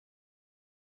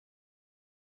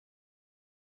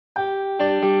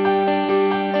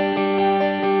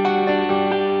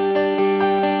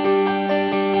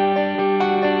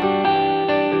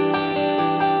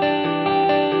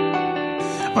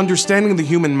Understanding the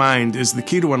human mind is the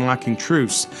key to unlocking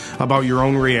truths about your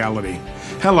own reality.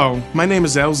 Hello, my name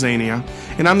is Al Zania,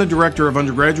 and I'm the Director of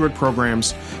Undergraduate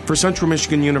Programs for Central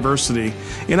Michigan University,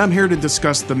 and I'm here to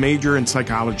discuss the major in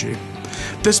psychology.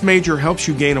 This major helps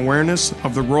you gain awareness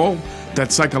of the role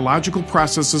that psychological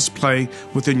processes play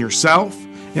within yourself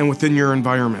and within your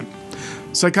environment.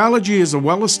 Psychology is a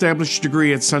well-established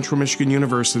degree at Central Michigan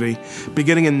University,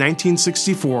 beginning in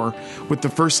 1964, with the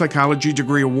first psychology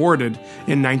degree awarded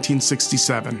in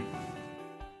 1967.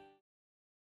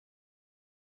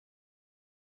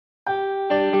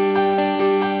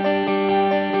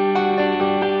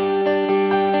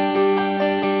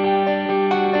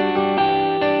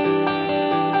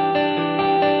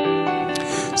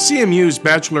 CMU's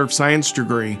Bachelor of Science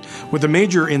degree, with a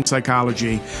major in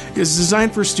psychology, is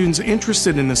designed for students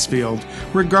interested in this field,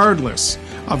 regardless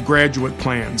of graduate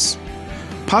plans.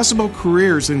 Possible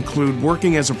careers include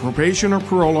working as a probation or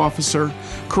parole officer,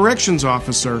 corrections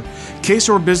officer, case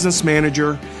or business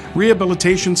manager,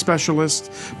 rehabilitation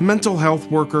specialist, mental health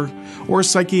worker, or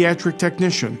psychiatric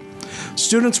technician.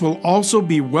 Students will also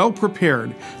be well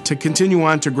prepared to continue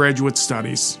on to graduate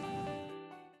studies.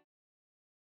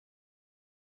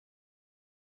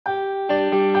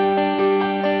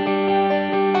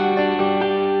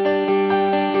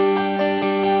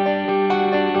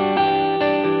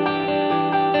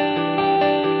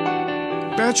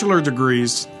 Bachelor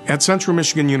degrees at Central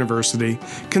Michigan University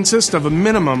consist of a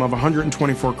minimum of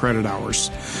 124 credit hours.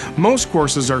 Most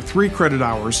courses are 3 credit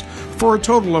hours for a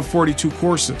total of 42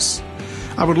 courses.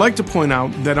 I would like to point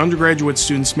out that undergraduate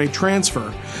students may transfer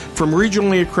from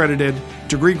regionally accredited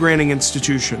degree-granting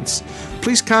institutions.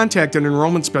 Please contact an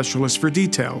enrollment specialist for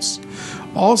details.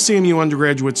 All CMU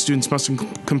undergraduate students must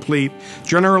complete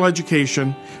general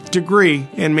education, degree,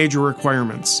 and major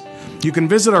requirements. You can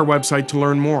visit our website to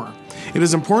learn more. It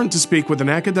is important to speak with an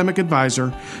academic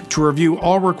advisor to review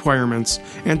all requirements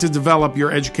and to develop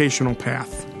your educational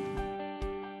path.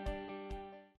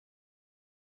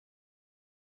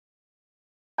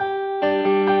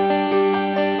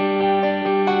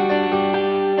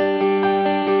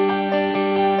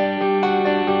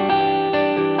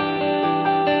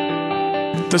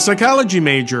 The psychology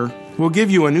major will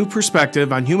give you a new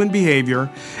perspective on human behavior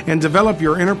and develop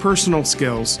your interpersonal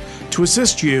skills to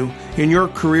assist you in your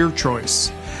career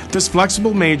choice. This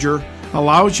flexible major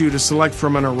allows you to select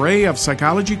from an array of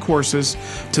psychology courses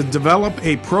to develop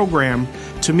a program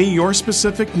to meet your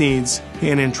specific needs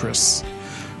and interests.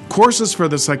 Courses for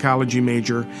the psychology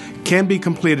major can be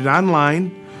completed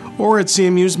online or at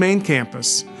CMU's main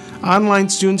campus. Online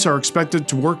students are expected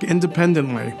to work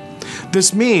independently.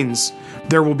 This means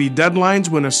there will be deadlines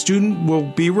when a student will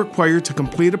be required to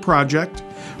complete a project,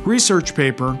 research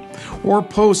paper, or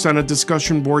post on a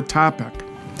discussion board topic.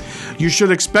 You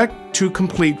should expect to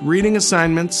complete reading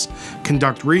assignments,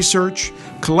 conduct research,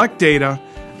 collect data,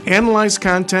 analyze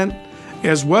content,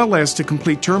 as well as to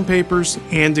complete term papers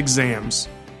and exams.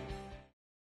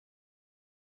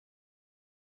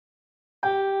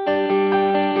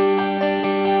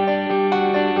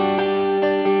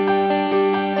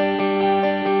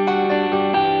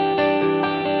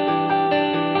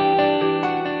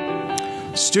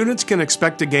 Students can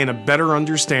expect to gain a better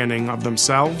understanding of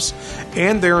themselves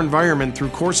and their environment through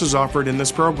courses offered in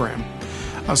this program.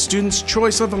 A student's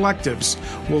choice of electives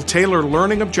will tailor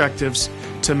learning objectives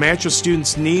to match a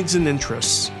student's needs and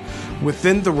interests.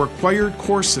 Within the required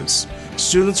courses,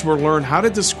 students will learn how to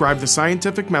describe the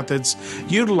scientific methods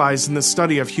utilized in the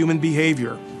study of human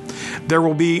behavior. There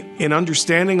will be an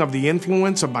understanding of the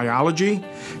influence of biology,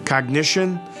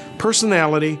 cognition,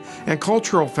 personality, and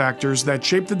cultural factors that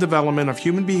shape the development of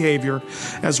human behavior,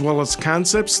 as well as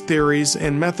concepts, theories,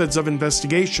 and methods of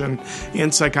investigation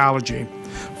in psychology.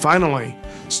 Finally,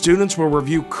 students will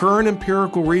review current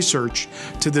empirical research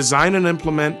to design and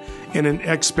implement in an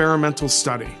experimental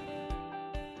study.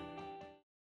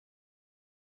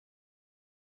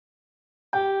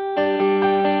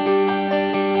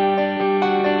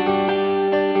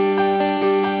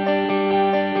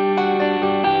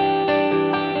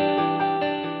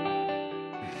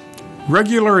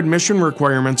 Regular admission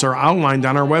requirements are outlined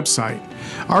on our website.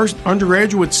 Our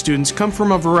undergraduate students come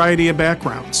from a variety of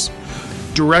backgrounds.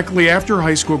 Directly after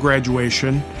high school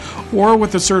graduation, or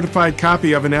with a certified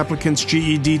copy of an applicant's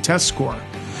GED test score.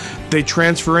 They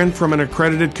transfer in from an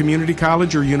accredited community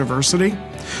college or university,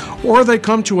 or they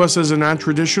come to us as a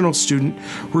non-traditional student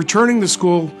returning to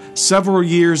school several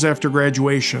years after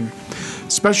graduation.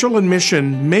 Special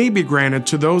admission may be granted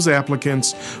to those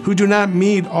applicants who do not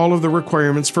meet all of the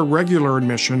requirements for regular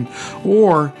admission,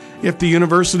 or if the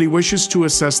university wishes to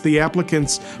assess the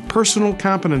applicant's personal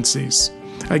competencies.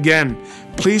 Again,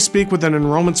 Please speak with an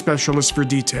enrollment specialist for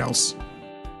details.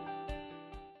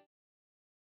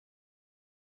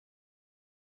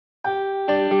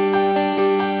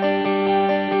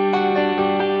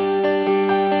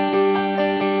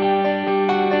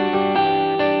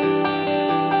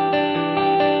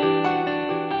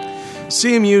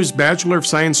 CMU's Bachelor of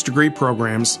Science degree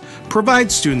programs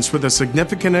provide students with a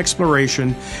significant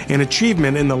exploration and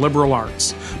achievement in the liberal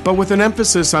arts, but with an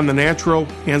emphasis on the natural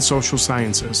and social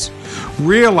sciences.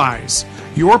 Realize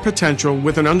your potential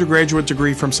with an undergraduate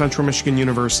degree from Central Michigan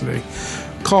University.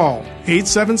 Call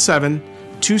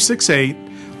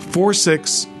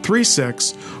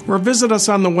 877-268-4636 or visit us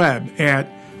on the web at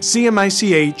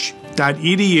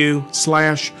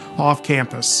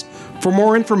cmich.edu/offcampus. For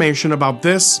more information about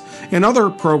this and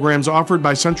other programs offered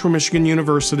by Central Michigan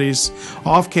University's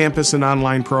off-campus and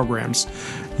online programs,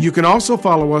 you can also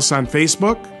follow us on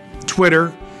Facebook,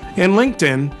 Twitter, and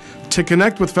LinkedIn to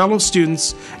connect with fellow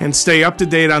students and stay up to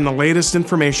date on the latest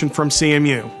information from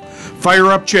CMU. Fire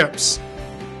up chips!